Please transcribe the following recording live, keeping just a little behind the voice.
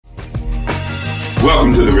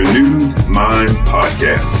Welcome to the Renewed Mind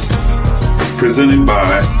Podcast, presented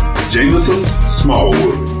by Jameson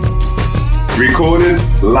Smallwood, recorded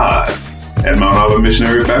live at Mount Olive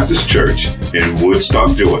Missionary Baptist Church in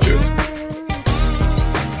Woodstock, Georgia.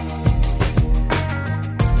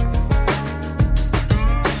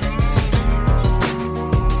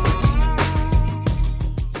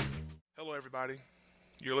 Hello, everybody.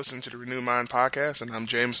 You're listening to the Renewed Mind Podcast, and I'm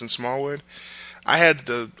Jameson Smallwood. I had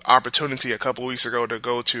the opportunity a couple of weeks ago to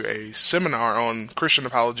go to a seminar on Christian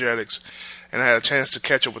Apologetics, and I had a chance to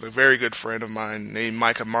catch up with a very good friend of mine named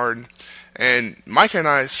Micah Martin. And Micah and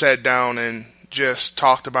I sat down and just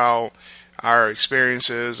talked about our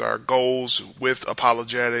experiences, our goals with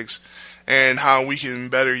apologetics, and how we can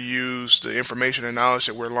better use the information and knowledge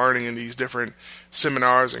that we're learning in these different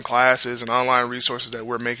seminars and classes and online resources that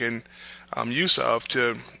we're making use of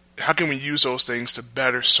to how can we use those things to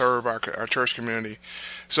better serve our church community.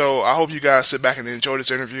 So I hope you guys sit back and enjoy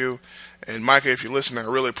this interview. And Micah, if you're listening, I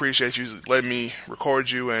really appreciate you letting me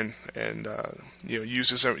record you and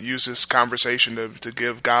use this conversation to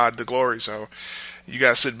give God the glory. So you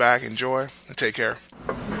guys sit back, enjoy, and take care.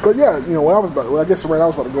 But yeah, what I was about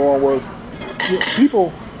to go on was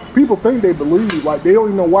people think they believe, like they don't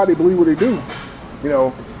even know why they believe what they do.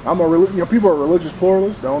 People are religious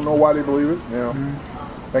pluralists. They don't know why they believe it. Mm-hmm.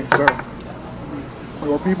 Thank you, sir.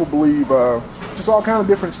 Or people believe just all kind of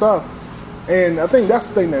different stuff. And I think that's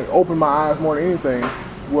the thing that opened my eyes more than anything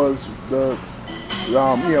was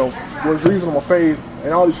was reasonable faith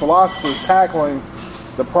and all these philosophers tackling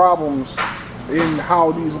the problems in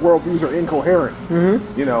how these worldviews are incoherent.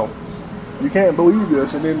 Mm-hmm. You can't believe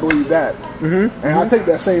this and then believe that. Mm-hmm. And I take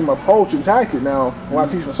that same approach and tactic now when I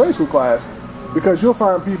teach my Sunday school class, because you'll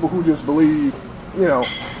find people who just believe, and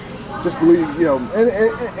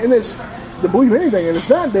it's to believe anything, and it's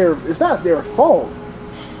not their fault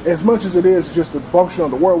as much as it is just a function of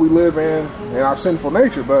the world we live in and our sinful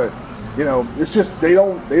nature. But it's just they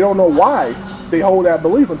don't know why they hold that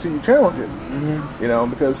belief until you challenge it. Mm-hmm.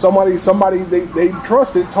 Because somebody they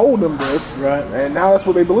trusted told them this, right, and now that's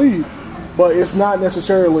what they believe. But it's not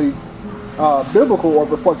necessarily biblical or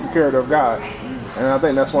reflects the character of God. And I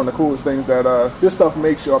think that's one of the coolest things that this stuff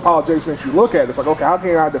apologetics makes you look at. It's like, okay, how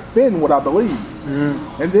can I defend what I believe?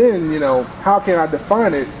 Mm-hmm. And then, how can I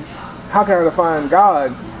define it? How can I define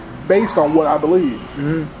God based on what I believe?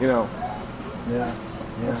 Mm-hmm. Yeah.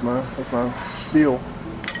 That's my spiel.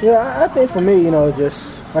 Yeah, I think for me,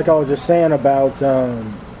 just like I was just saying about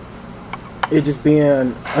it just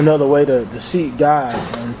being another way to seek God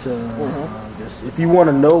and to if you want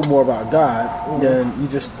to know more about God, mm-hmm. then you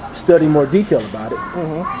just study more detail about it.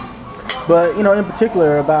 Mm-hmm. But, in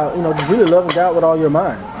particular about, just really loving God with all your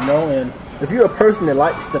mind, and if you're a person that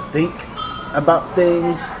likes to think about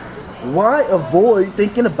things, why avoid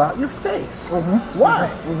thinking about your faith? Mm-hmm. Why?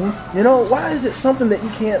 Mm-hmm. Why is it something that you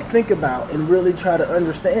can't think about and really try to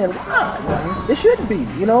understand why? Mm-hmm. It shouldn't be,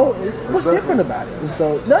 what's different about it? And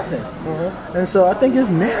so, nothing. Mm-hmm. And so I think it's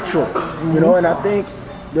natural, mm-hmm. And I think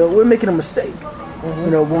that we're making a mistake,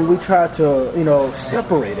 mm-hmm. When we try to,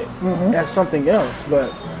 separate it mm-hmm. as something else. But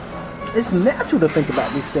it's natural to think about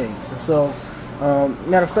these things. And so,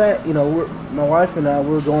 matter of fact, my wife and I,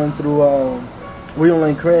 we're going through William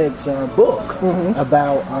Lane Craig's book mm-hmm.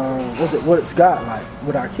 about what it's God like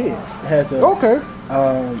with our kids. It has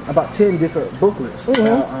about 10 different booklets mm-hmm.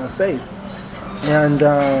 about faith, and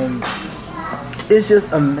it's just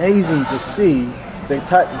amazing to see the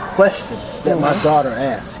type of questions that mm-hmm. my daughter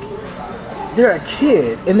asks. They're a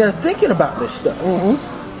kid and they're thinking about this stuff, mm-hmm.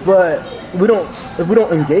 but if we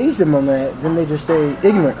don't engage them on that, then they just stay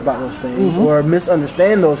ignorant about those things mm-hmm. or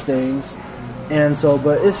misunderstand those things. And so,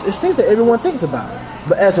 but it's things that everyone thinks about.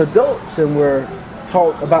 But as adults, and we're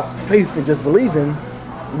taught about faith and just believing,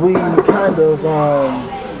 we kind of,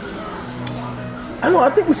 I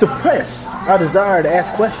think we suppress our desire to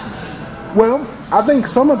ask questions. Well, I think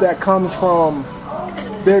some of that comes from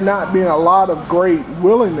there not being a lot of great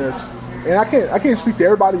willingness. And I can't speak to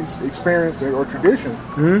everybody's experience or tradition,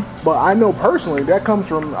 mm-hmm. but I know personally that comes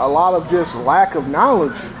from a lot of just lack of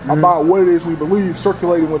knowledge mm-hmm. about what it is we believe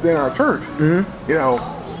circulating within our church, mm-hmm.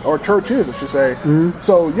 Or churches, I should say. Mm-hmm.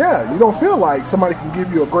 So yeah, you don't feel like somebody can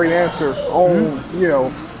give you a great answer on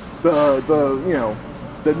mm-hmm.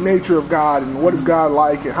 the nature of God and what is God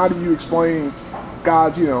like and how do you explain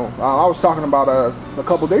God's I was talking about a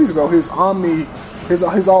couple of days ago his omniscience,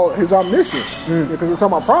 because we're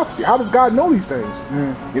talking about prophecy. How does God know these things?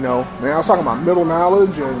 And I was talking about middle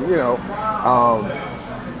knowledge and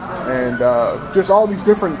just all these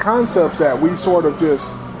different concepts that we sort of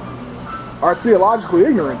just are theologically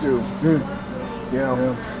ignorant to. You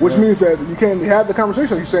know, which means that you can't have the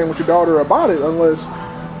conversation you're saying with your daughter about it unless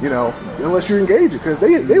you engage it, because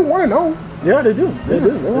they want to know. Yeah, they do. They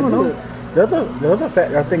want to know. The other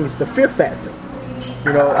factor, I think, is the fear factor.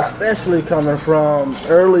 You know, especially coming from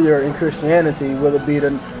earlier in Christianity, whether it be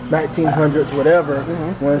the 1900s, whatever,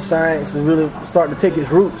 when science is really starting to take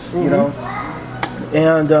its roots. You know,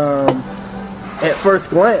 and at first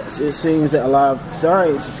glance, it seems that a lot of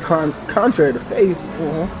science is contrary to faith,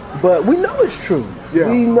 but we know it's true. Yeah.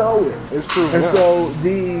 We know it. It's true. And so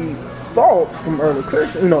the thought from early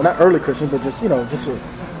Christians, not early Christians, but just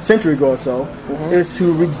a century ago or so, is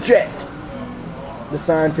to reject the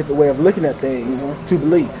scientific way of looking at things to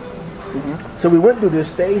believe. So we went through this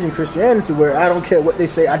stage in Christianity where I don't care what they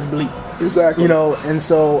say, I just believe. Exactly. And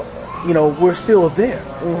so we're still there.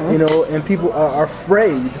 And people are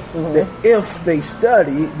afraid that if they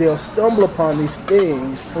study, they'll stumble upon these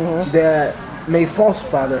things that may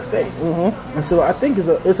falsify their faith. And so I think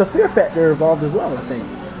it's a fear factor involved as well, I think.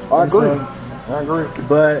 I agree.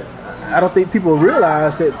 But I don't think people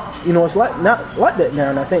realize that, it's not like that now.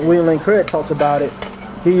 And I think William Lane Craig talks about it.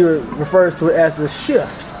 He refers to it as the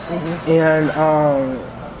shift in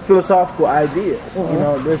philosophical ideas.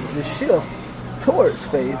 There's the shift towards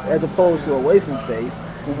faith as opposed to away from faith.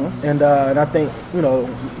 And I think,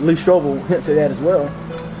 Lee Strobel hints at that as well.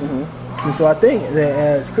 And so I think that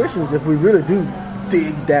as Christians, if we really do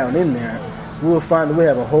dig down in there, we'll find that we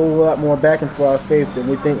have a whole lot more backing for our faith than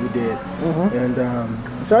we think we did. And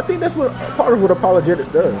so I think that's part of what apologetics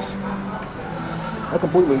does. I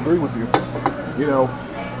completely agree with you.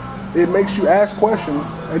 It makes you ask questions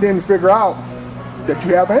and then figure out that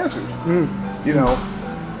you have answers.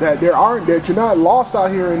 That you're not lost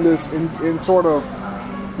out here in this in sort of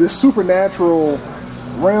this supernatural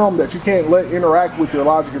realm that you can't let interact with your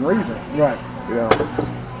logic and reason. Right.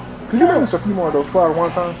 Could you bring us a few more of those fried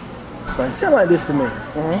wontons? It's kind of like this to me.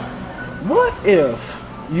 What if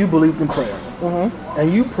you believed in prayer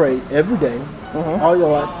and you prayed every day all your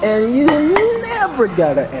life and you never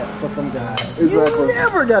got an answer from God? Exactly. You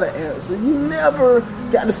never got an answer. You never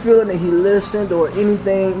got the feeling that He listened or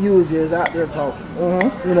anything. You was just out there talking.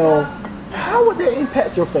 How would that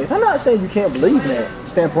impact your faith? I'm not saying you can't believe in that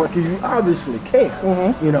standpoint, because you obviously can.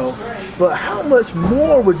 But how much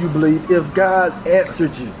more would you believe if God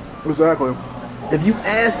answered you? Exactly. If you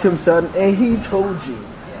asked Him something and He told you.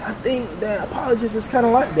 I think that apologists is kind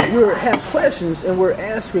of like that. We have questions and we're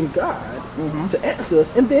asking God to answer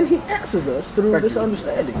us, and then He answers us through this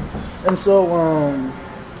understanding. And so,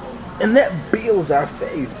 and that builds our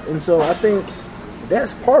faith. And so I think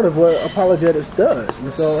that's part of what apologetics does.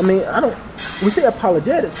 And so, we say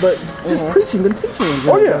apologetics, but just preaching and teaching in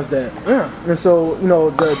general does that. Yeah. And so,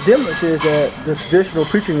 the difference is that the traditional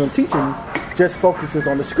preaching and teaching just focuses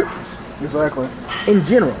on the scriptures. Exactly. In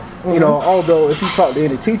general. Although if you talk to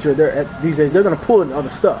any teacher, these days they're going to pull in other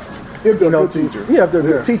stuff. If they're a good teacher. Yeah, if they're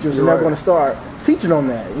good teachers, and they're going to start teaching on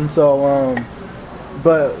that. And so,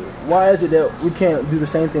 but why is it that we can't do the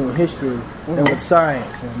same thing with history and with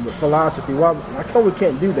science and with philosophy? Why come we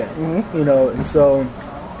can't do that? And so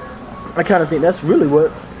I kind of think that's really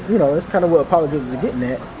what, that's kind of what apologetics is getting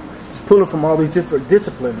at. Just pulling from all these different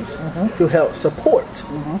disciplines to help support,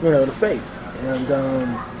 the faith. And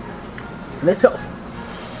that's helpful.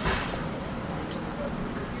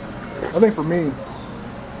 I think for me,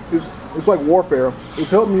 it's like warfare. It's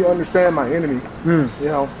helped me understand my enemy,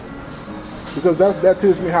 because that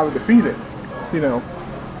tells me how to defeat it.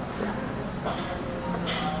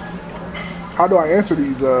 How do I answer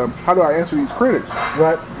these critics?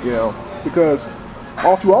 Right. Because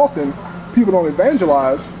all too often people don't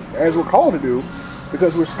evangelize as we're called to do,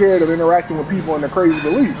 because we're scared of interacting with people and their crazy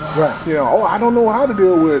beliefs. Right. I don't know how to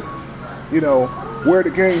deal with, where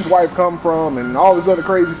the king's wife come from and all this other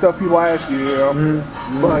crazy stuff people ask you,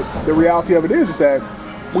 But the reality of it is that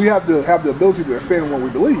we have to have the ability to defend what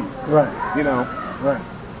we believe. Right. Right.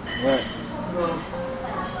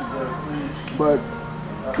 But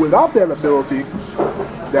without that ability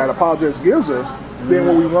that apologetics gives us, then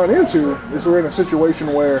what we run into is we're in a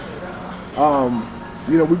situation where,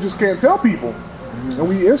 we just can't tell people. And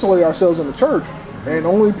we insulate ourselves in the church. And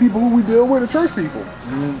only people who we deal with are church people.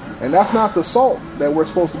 And that's not the salt that we're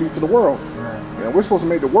supposed to be to the world. Right. We're supposed to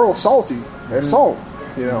make the world salty as salt,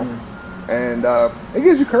 And it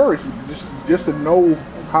gives you courage just to know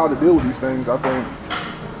how to deal with these things, I think.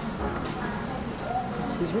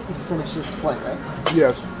 Excuse me, you finished this plate, right?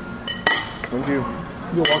 Yes. Thank you.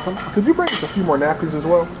 You're welcome. Could you bring us a few more napkins as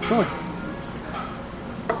well? Sure.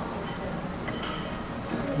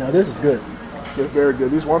 Now this is good. It's very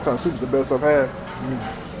good. This wonton soup is the best I've had.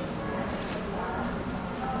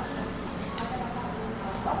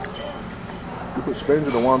 You put spinach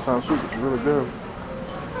in the wonton soup, which is really good.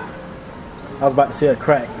 I was about to say a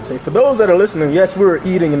crack and say, for those that are listening, yes, we're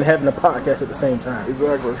eating and having a podcast at the same time.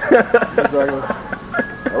 Exactly. Exactly.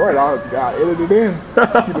 All right, I'll edit it in.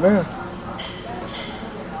 Keep it in.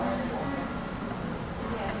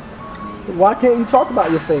 Why can't you talk about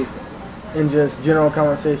your faith in just general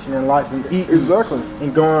conversation in life and eating? Exactly.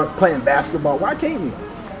 And going playing basketball? Why can't you?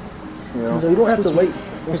 You know? So you don't have to wait.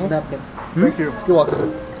 Here's a napkin. Thank you. You're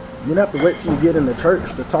welcome. You don't have to wait till you get in the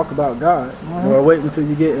church to talk about God, or wait until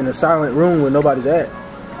you get in a silent room where nobody's at.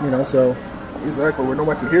 You know, so Exactly, where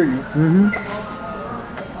nobody can hear you.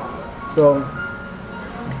 so you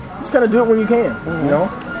just gotta do it when you can. You know,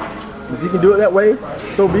 if you can do it that way,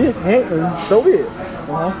 so be it. If you can't, then so be it.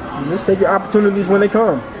 You just take your opportunities when they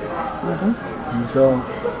come. And so.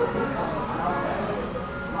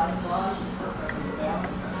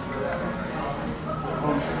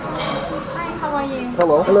 Hi, how are you?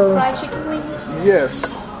 Hello. Hello. Fried chicken wing.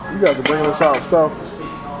 Yes. You guys are bringing us out stuff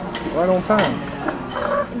right on time.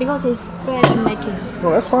 Because it's fresh making.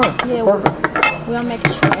 No, that's fine. Yeah, That's perfect. we'll make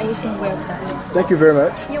sure everything well done. Thank you very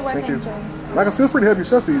much. You're welcome, you. Joe. Micah, feel free to help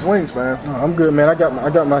yourself to these wings, man. Oh, I'm good, man. I got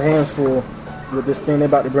my hands full with this thing they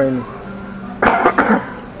about to bring me.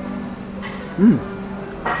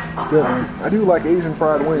 It's good, man. I do like Asian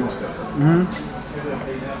fried wings.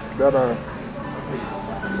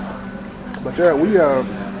 But yeah,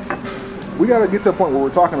 we got to get to a point where we're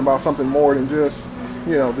talking about something more than just,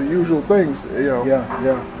 you know, the usual things, you know. Yeah.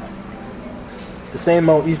 The same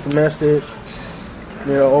old Easter message.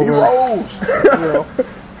 You know, He over. rose. You know,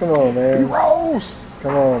 Come on, he man. rose.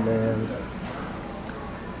 Come on, man.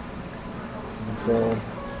 And so,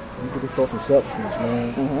 you get this for some substance,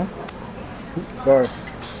 man. Sorry.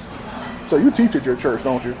 So you teach at your church,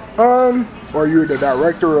 don't you? Or you're the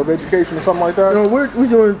director of education or something like that? You know, we're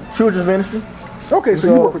doing children's ministry. Okay, so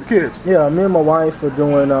you work with the kids. Yeah, me and my wife are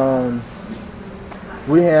doing.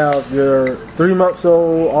 We have your 3 months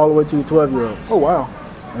old all the way to 12-year-olds. Oh wow.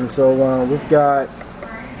 And so we've got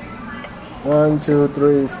 1, 2,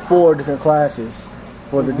 3, 4 different classes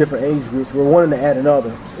for the different age groups. We're wanting to add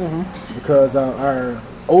another because our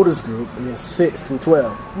oldest group is 6 through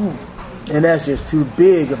 12. And that's just too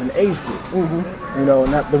big of an age group. You know,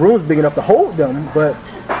 not the room's big enough to hold them, but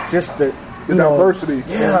just the diversity.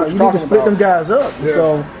 Yeah, you need to split them guys up. And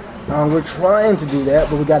so we're trying to do that,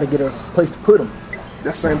 but we got to get a place to put them.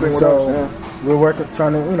 That's the same thing with So us. we're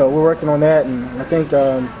working on that, and I think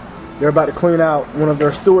they're about to clean out one of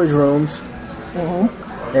their storage rooms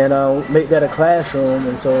and make that a classroom.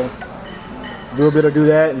 And so we'll be able to do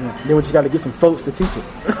that, and then we just got to get some folks to teach it.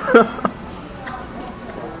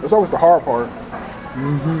 That's always the hard part.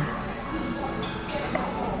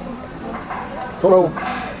 So,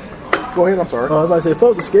 go ahead. I'm sorry. I was about to say,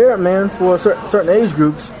 folks are scared, man, for certain age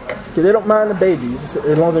groups, because they don't mind the babies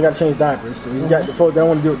as long as they got to change diapers. So you got the folks that don't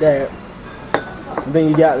want to do with that. And then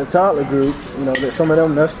you got the toddler groups, you know, that some of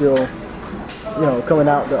them they're still, you know, coming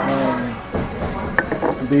out the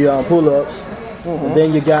pull-ups. And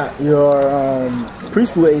then you got your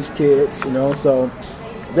preschool age kids, you know, so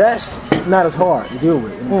that's not as hard to deal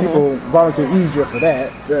with. And people volunteer easier for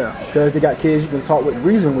that, because they got kids you can talk with and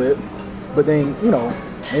reason with. But then, you know,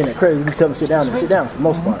 ain't that crazy? You can tell them sit down, they sit down for the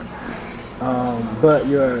most part. But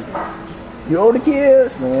your older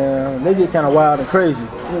kids, man, they get kind of wild and crazy.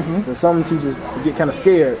 So some teachers get kind of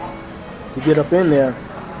scared to get up in there,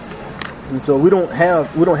 and so we don't have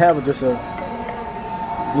just a,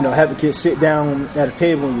 you know, have the kids sit down at a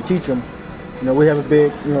table and you teach them. You know, we have a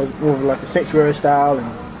big, you know, more like a sanctuary style, and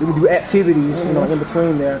we do activities, you know, in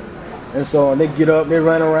between there. And so they get up, they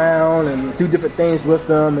run around and do different things with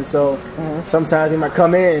them. And so sometimes they might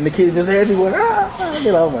come in and the kids just everywhere.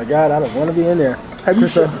 They're like, oh my God, I don't want to be in there. Have you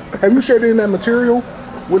shared any of that material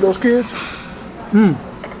with those kids?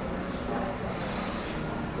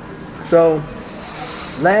 So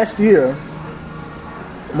last year,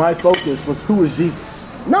 my focus was who is Jesus.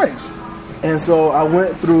 Nice. And so I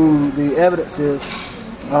went through the evidences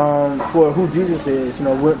for who Jesus is. You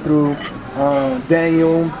know, went through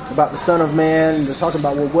Daniel about the Son of Man, and talking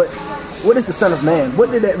about, well, what is the Son of Man? What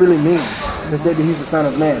did that really mean? They said that he's the Son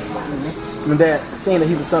of Man. And that saying that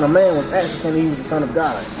he's the Son of Man was actually saying that he was the Son of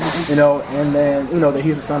God. You know, and then, you know, that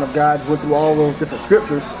he's the Son of God. Went through all those different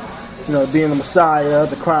scriptures, you know, being the Messiah,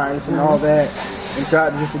 the Christ, and all that, and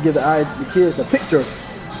tried just to give the kids a picture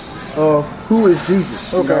of who is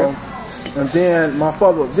Jesus. You know? And then my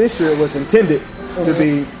follow-up this year was intended to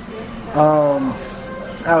be,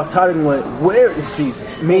 I was titling with, where is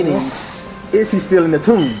Jesus? Meaning, is he still in the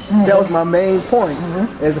tomb? That was my main point,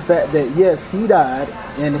 is the fact that, yes, he died,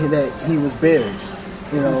 and that he was buried,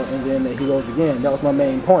 you know, and then that he rose again. That was my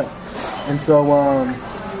main point. And so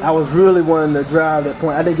I was really wanting to drive that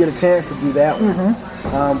point. I didn't get a chance to do that one,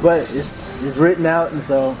 but it's written out, and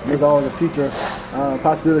so there's always a future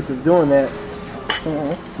possibility of doing that.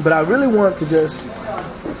 But I really want to just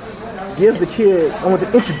give the kids, I want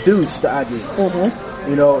to introduce the ideas,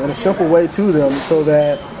 in a simple way to them, so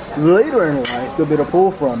that later in life they'll be able to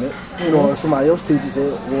pull from it, or somebody else teaches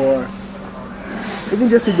it, or even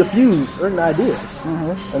just to diffuse certain ideas.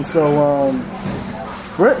 And so,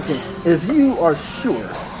 for instance, if you are sure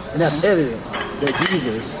and have evidence that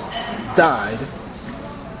Jesus died,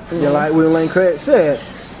 like William Lane Craig said,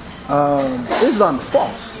 Islam is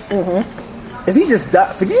false. If he just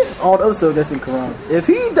died, forget all the other stuff that's in Quran. If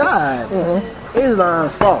he died, Islam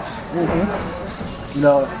is false.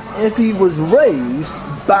 If he was raised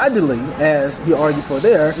bodily, as he argued for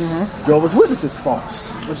there, Jehovah's Witnesses is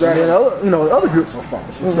false. Exactly. And other groups are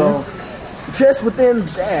false. And so, just within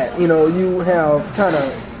that, you have kind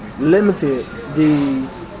of limited the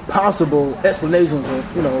possible explanations of,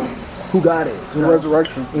 who God is. The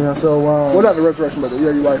resurrection. So... well, not the resurrection, but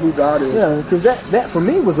you're like who God is. Yeah, because that for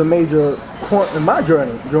me was a major point in my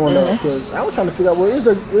journey growing up, because I was trying to figure out, well, is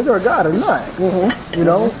there a God or not?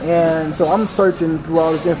 And so I'm searching through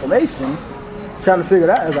all this information, trying to figure it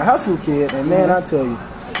out as a high school kid, and man, I tell you,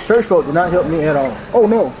 church folk did not help me at all. Oh,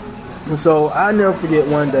 no. And so I never forget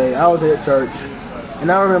one day, I was at church,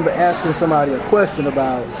 and I remember asking somebody a question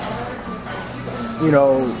about,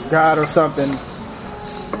 God or something,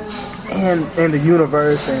 and the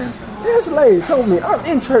universe, and this lady told me, I'm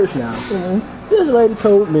in church now, this lady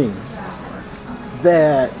told me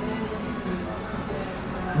that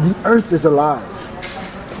the earth is alive,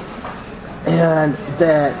 and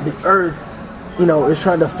that the earth, is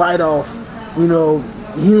trying to fight off,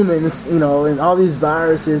 humans, and all these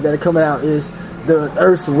viruses that are coming out is the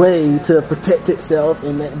earth's way to protect itself,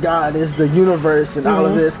 and that God is the universe, and all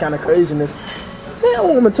of this kind of craziness. Man, that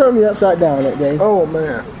woman turned me upside down that day. Oh,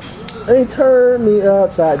 man. And he turned me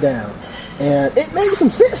upside down, and it made some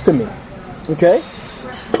sense to me. Okay,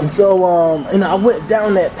 and so I went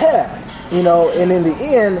down that path, and in the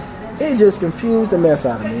end, it just confused the mess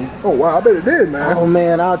out of me. Oh wow, I bet it did, man. Oh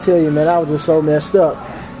man, I'll tell you, man, I was just so messed up,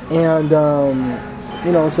 and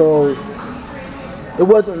so it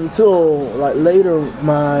wasn't until like later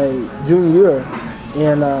my junior year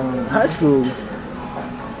in high school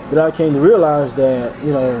that I came to realize that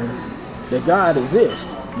that God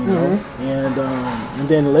exists. And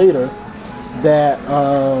then later that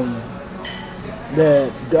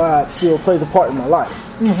that God still plays a part in my life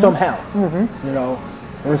somehow,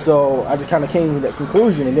 and so I just kind of came to that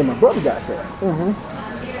conclusion. And then my brother got saved,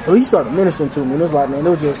 so he started ministering to me, and it was like, man, it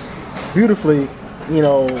was just beautifully,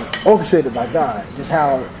 orchestrated by God, just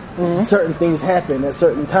how certain things happen at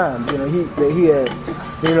certain times. He had,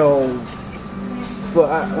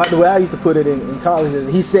 like the way I used to put it in college is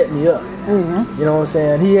he set me up. You know what I'm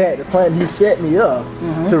saying? He had the plan. He set me up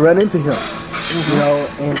to run into him.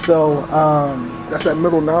 And so that's that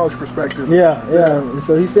middle knowledge perspective. Yeah. And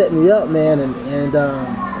so he set me up, man, and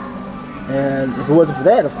if it wasn't for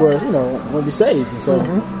that, of course, I wouldn't be saved. And so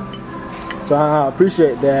so I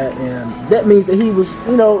appreciate that, and that means that he was,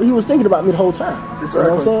 he was thinking about me the whole time. Exactly. You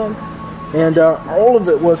know what I'm saying? And all of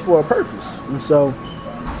it was for a purpose. And so,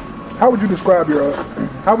 how would you describe your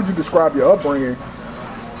upbringing?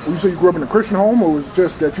 Would you say you grew up in a Christian home, or was it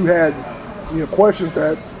just that you had questions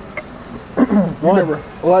that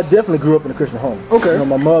Well, I definitely grew up in a Christian home. Okay.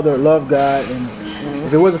 My mother loved God, and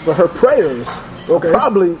if it wasn't for her prayers, I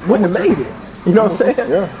probably wouldn't have made it. You know what I'm saying?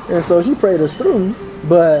 Yeah. And so she prayed us through,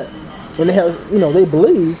 and they have, they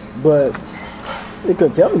believe, but they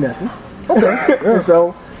couldn't tell me nothing. Okay. Yeah. And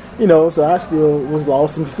so, so I still was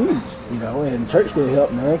lost and confused, and church didn't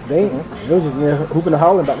help, man, because they was just in there hooping and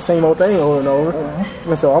hollering about the same old thing over and over.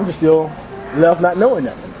 And so I'm just still left not knowing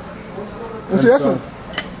nothing. That's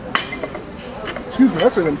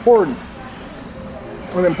an important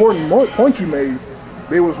point you made.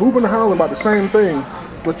 They was hooping and hollering about the same thing,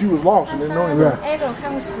 but you was lost and didn't know anything. Arrow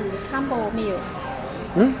comes combo meal.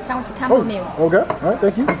 Comes combo meal. Okay. All right.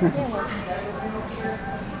 Thank you.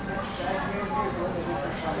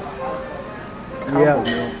 Yeah.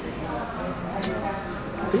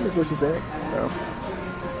 I think that's what she said. Yeah.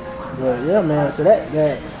 But yeah, man.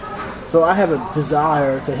 So I have a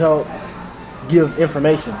desire to help give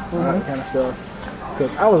information, that kind of stuff.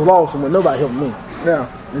 Because I was lost and nobody helped me. Yeah.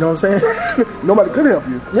 You know what I'm saying? Nobody could help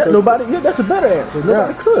you. Yeah, nobody. Yeah, that's a better answer.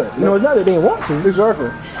 Nobody could. It's not that they didn't want to. Exactly.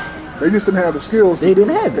 They just didn't have the skills to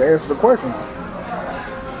answer the questions.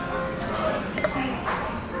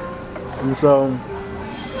 And so,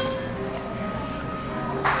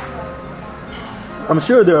 I'm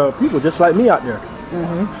sure there are people just like me out there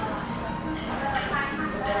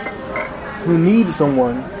who need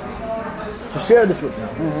someone to share this with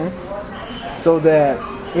them, so that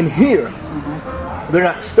in here they're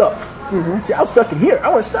not stuck. See, I was stuck in here. I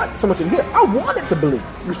wasn't stuck so much in here. I wanted to believe.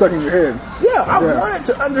 You're stuck in your head. Yeah, I wanted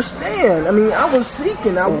to understand. I mean, I was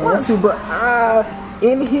seeking. I wanted to, but I,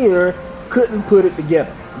 in here, couldn't put it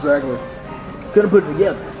together. Exactly. Couldn't put it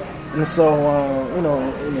together. And so,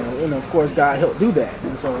 and of course, God helped do that.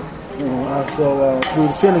 And so, through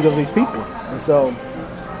the sending of these people. And so,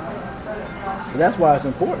 that's why it's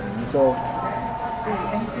important. And so,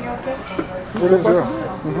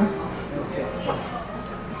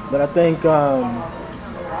 but I think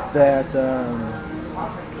that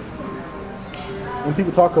when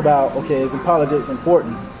people talk about, okay, is apologetics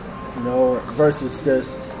important, versus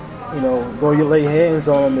just, go lay hands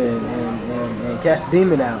on them and cast the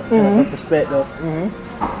demon out, from perspective.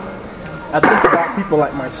 I think about people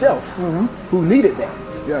like myself who needed that.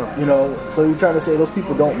 Yeah. So you're trying to say those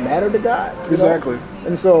people don't matter to God? Exactly.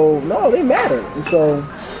 And so, no, they matter. And so,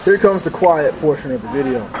 here comes the quiet portion of the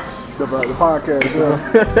video. The podcast, yeah.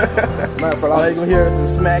 Now you can hear some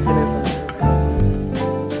smacking and some.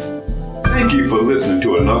 Thank you for listening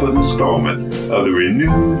to another installment of the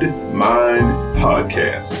Renewed Mind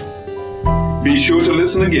Podcast. Be sure to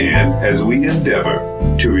listen again as we endeavor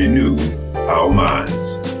to renew our minds.